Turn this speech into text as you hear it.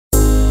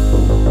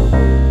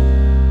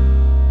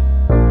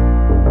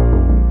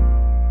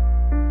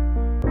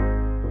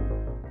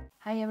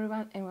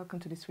and welcome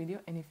to this video,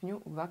 and if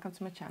new, welcome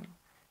to my channel.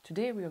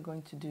 Today we are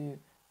going to do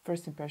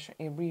first impression,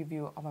 a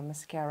review of a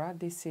mascara.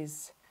 This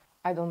is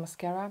iDOLL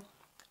mascara.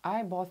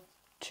 I bought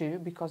two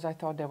because I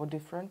thought they were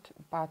different,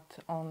 but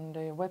on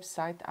the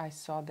website I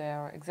saw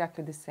they're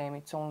exactly the same.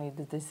 It's only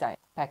the design,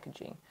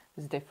 packaging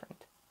is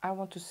different. I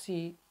want to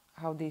see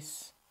how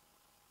this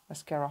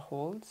mascara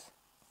holds.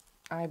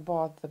 I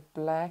bought the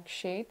black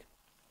shade,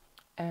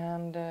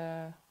 and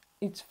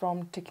it's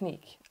from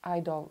TECHNIC,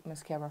 iDOLL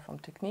mascara from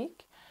TECHNIC.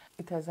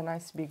 It has a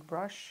nice big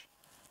brush.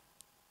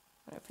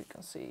 I don't know if you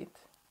can see it.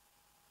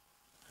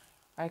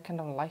 I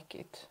kind of like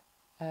it.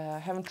 I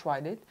haven't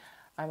tried it.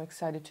 I'm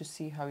excited to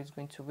see how it's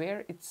going to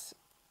wear. It's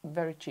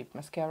very cheap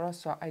mascara,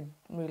 so I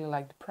really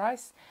like the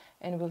price,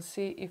 and we'll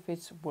see if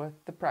it's worth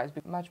the price.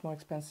 Much more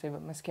expensive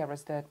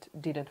mascaras that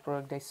didn't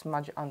work, they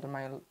smudge under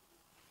my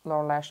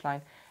lower lash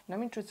line, and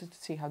I'm interested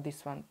to see how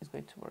this one is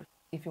going to work.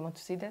 If you want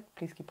to see that,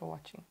 please keep on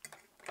watching.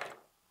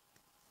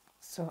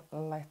 So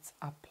let's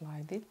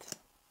apply it.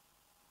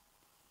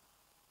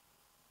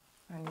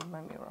 I need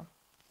my mirror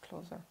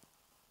closer.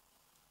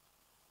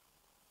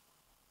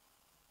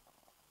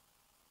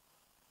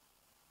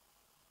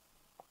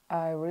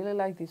 I really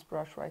like this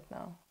brush right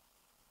now.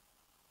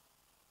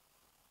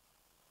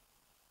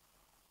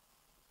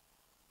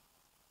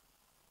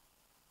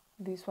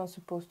 This one's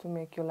supposed to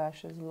make your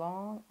lashes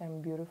long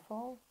and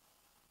beautiful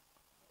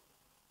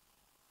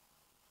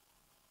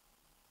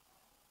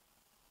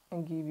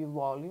and give you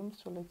volume,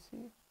 so let's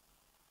see.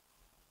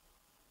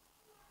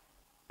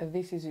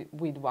 This is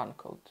with one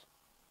coat.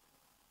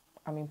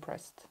 I'm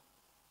impressed.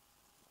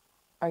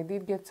 I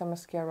did get some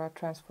mascara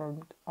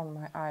transferred on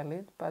my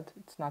eyelid, but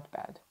it's not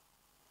bad.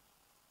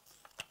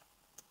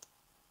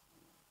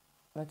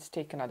 Let's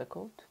take another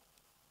coat.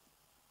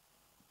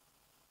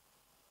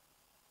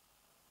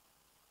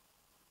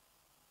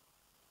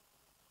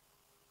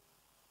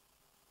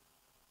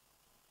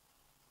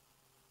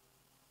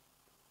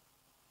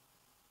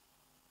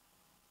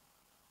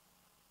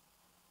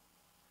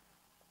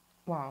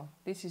 Wow,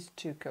 this is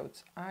two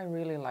coats. I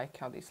really like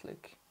how this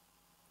look.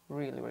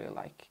 Really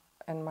like.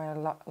 And my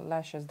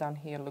lashes down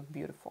here look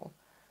beautiful.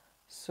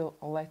 So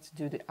let's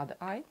do the other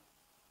eye.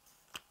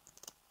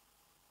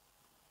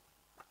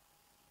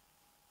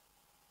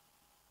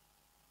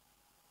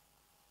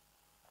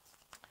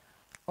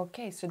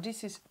 Okay, so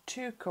this is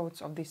two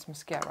coats of this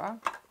mascara,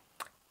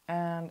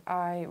 and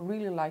I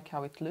really like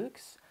how it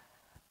looks,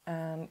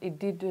 and it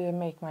did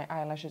make my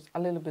eyelashes a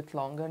little bit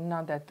longer,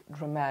 not that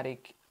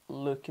dramatic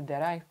look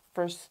that I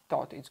first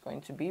thought it's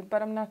going to be,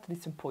 but I'm not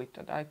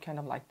disappointed. I kind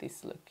of like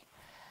this look.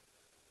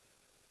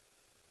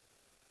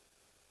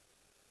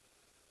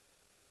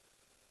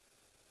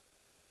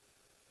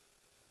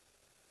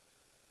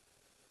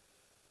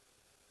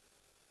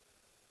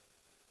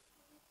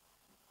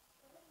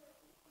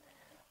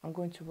 I'm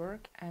going to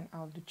work and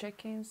I'll do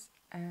check-ins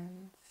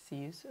and see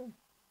you soon.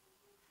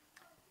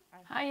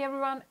 Hi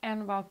everyone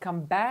and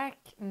welcome back.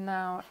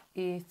 Now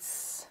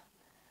it's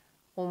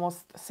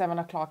almost 7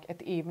 o'clock at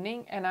the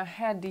evening, and I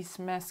had this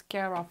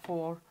mascara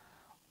for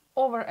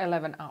over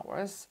 11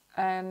 hours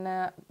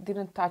and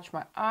didn't touch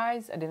my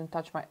eyes, I didn't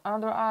touch my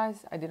under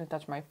eyes, I didn't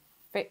touch my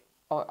face,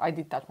 or I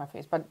did touch my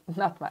face but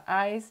not my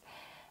eyes.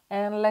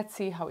 And let's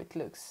see how it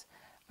looks.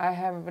 I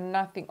have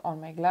nothing on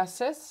my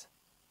glasses,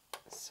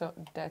 so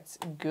that's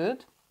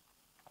good.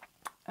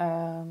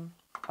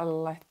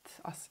 Let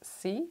us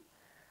see.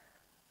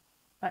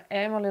 I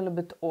am a little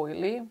bit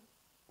oily.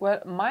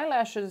 Well, my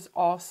lashes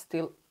are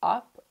still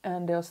up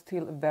and they're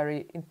still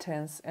very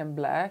intense and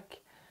black.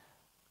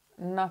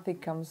 Nothing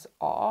comes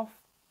off.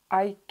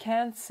 I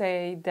can't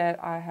say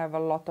that I have a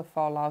lot of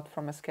fallout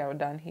from mascara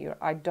down here.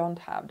 I don't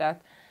have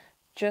that.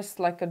 Just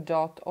like a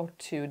dot or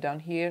two down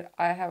here.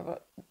 I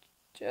have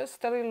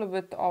just a little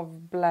bit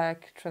of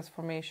black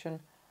transformation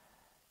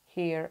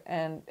here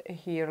and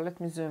here.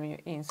 Let me zoom you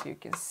in so you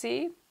can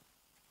see.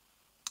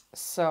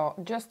 So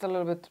just a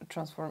little bit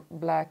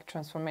black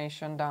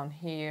transformation down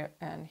here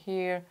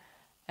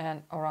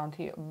and around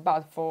here,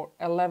 but for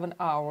 11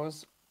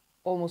 hours,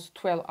 almost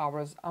 12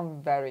 hours,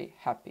 I'm very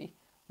happy,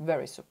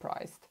 very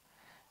surprised.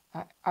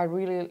 I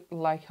really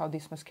like how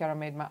this mascara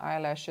made my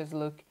eyelashes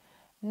look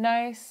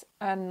nice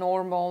and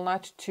normal,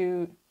 not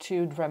too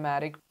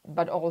dramatic,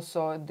 but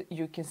also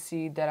you can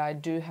see that I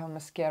do have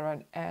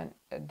mascara and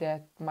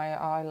that my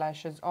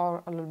eyelashes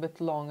are a little bit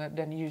longer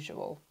than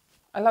usual.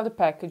 I love the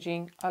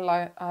packaging. I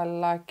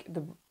like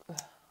the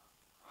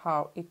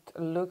how it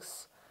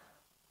looks,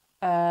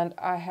 and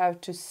I have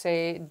to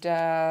say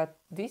that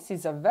this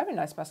is a very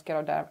nice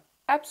mascara that I'm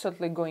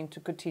absolutely going to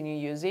continue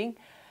using.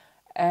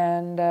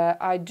 And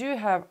I do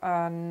have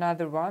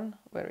another one.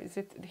 Where is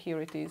it?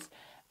 Here it is.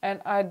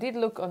 And I did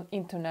look on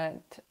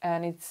internet,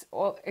 and it's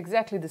all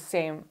exactly the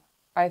same.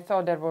 I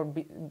thought that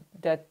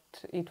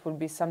it would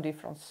be some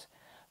difference,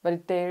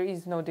 but there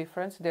is no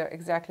difference. They're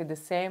exactly the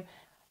same.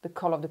 The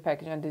color of the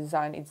packaging and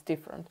design is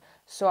different.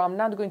 So I'm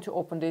not going to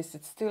open this.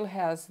 It still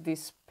has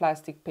this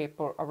plastic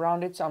paper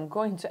around it. So I'm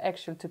going to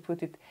actually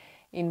put it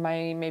in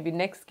my maybe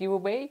next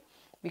giveaway,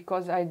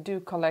 because I do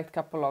collect a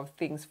couple of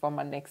things for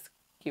my next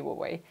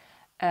giveaway.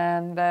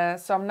 And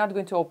so I'm not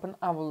going to open.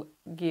 I will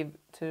give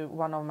to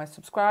one of my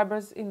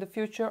subscribers in the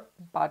future,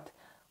 but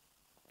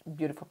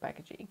beautiful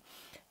packaging.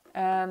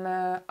 And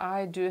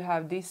I do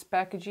have this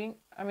packaging.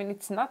 I mean,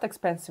 it's not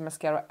expensive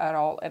mascara at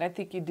all, and I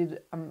think it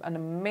did an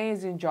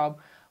amazing job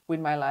with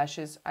my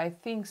lashes. I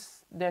think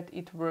that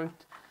it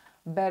worked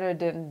better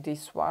than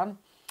this one.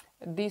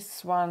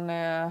 This one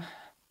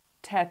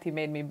Tati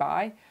made me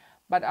buy,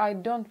 but I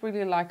don't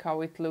really like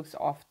how it looks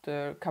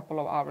after a couple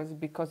of hours,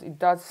 because it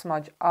does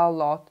smudge a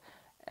lot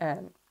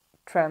and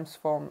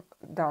transform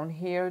down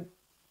here.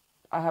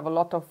 I have a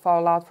lot of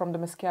fallout from the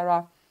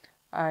mascara.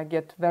 I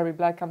get very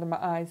black under my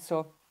eyes,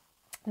 so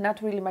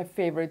not really my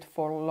favorite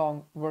for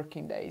long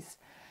working days.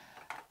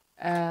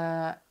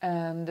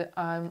 And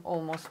I'm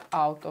almost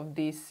out of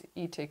these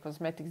ETA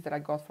Cosmetics that I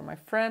got from my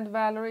friend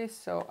Valerie,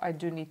 so I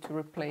do need to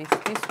replace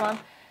this one.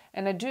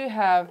 And I do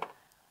have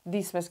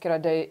this mascara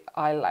that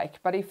I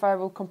like, but if I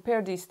will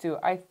compare these two,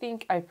 I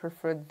think I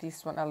prefer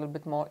this one a little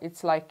bit more.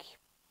 It's like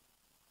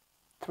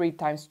 3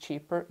 times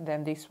cheaper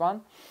than this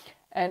one,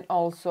 and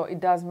also it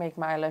does make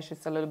my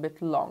eyelashes a little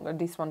bit longer.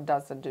 This one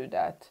doesn't do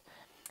that.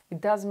 It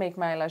does make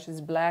my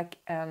eyelashes black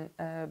and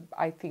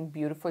I think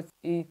beautiful.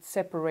 It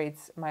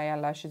separates my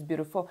eyelashes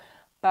beautiful,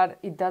 but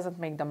it doesn't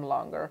make them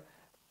longer.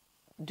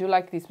 Do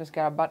like this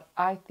mascara, but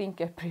I think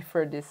I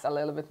prefer this a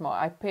little bit more.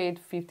 I paid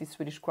 50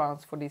 Swedish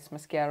crowns for this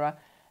mascara,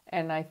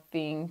 and I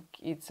think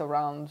it's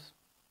around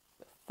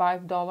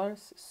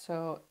 $5,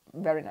 so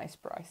very nice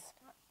price.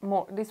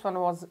 This one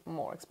was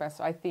more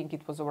expensive. I think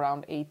it was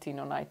around $18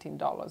 or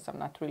 $19. I'm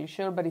not really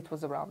sure, but it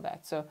was around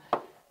that. So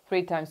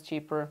 3 times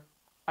cheaper.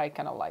 I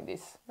kind of like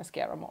this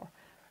mascara more.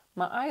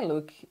 My eye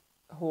look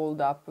hold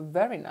up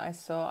very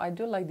nice, so I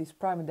do like this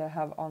primer that I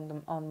have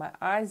on my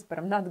eyes, but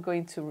I'm not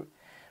going to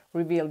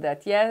reveal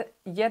that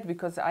yet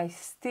because I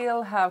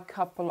still have a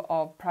couple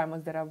of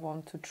primers that I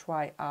want to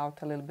try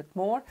out a little bit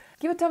more.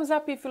 Give a thumbs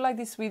up if you like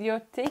this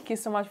video. Thank you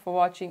so much for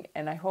watching,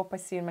 and I hope I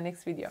see you in my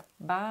next video.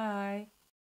 Bye!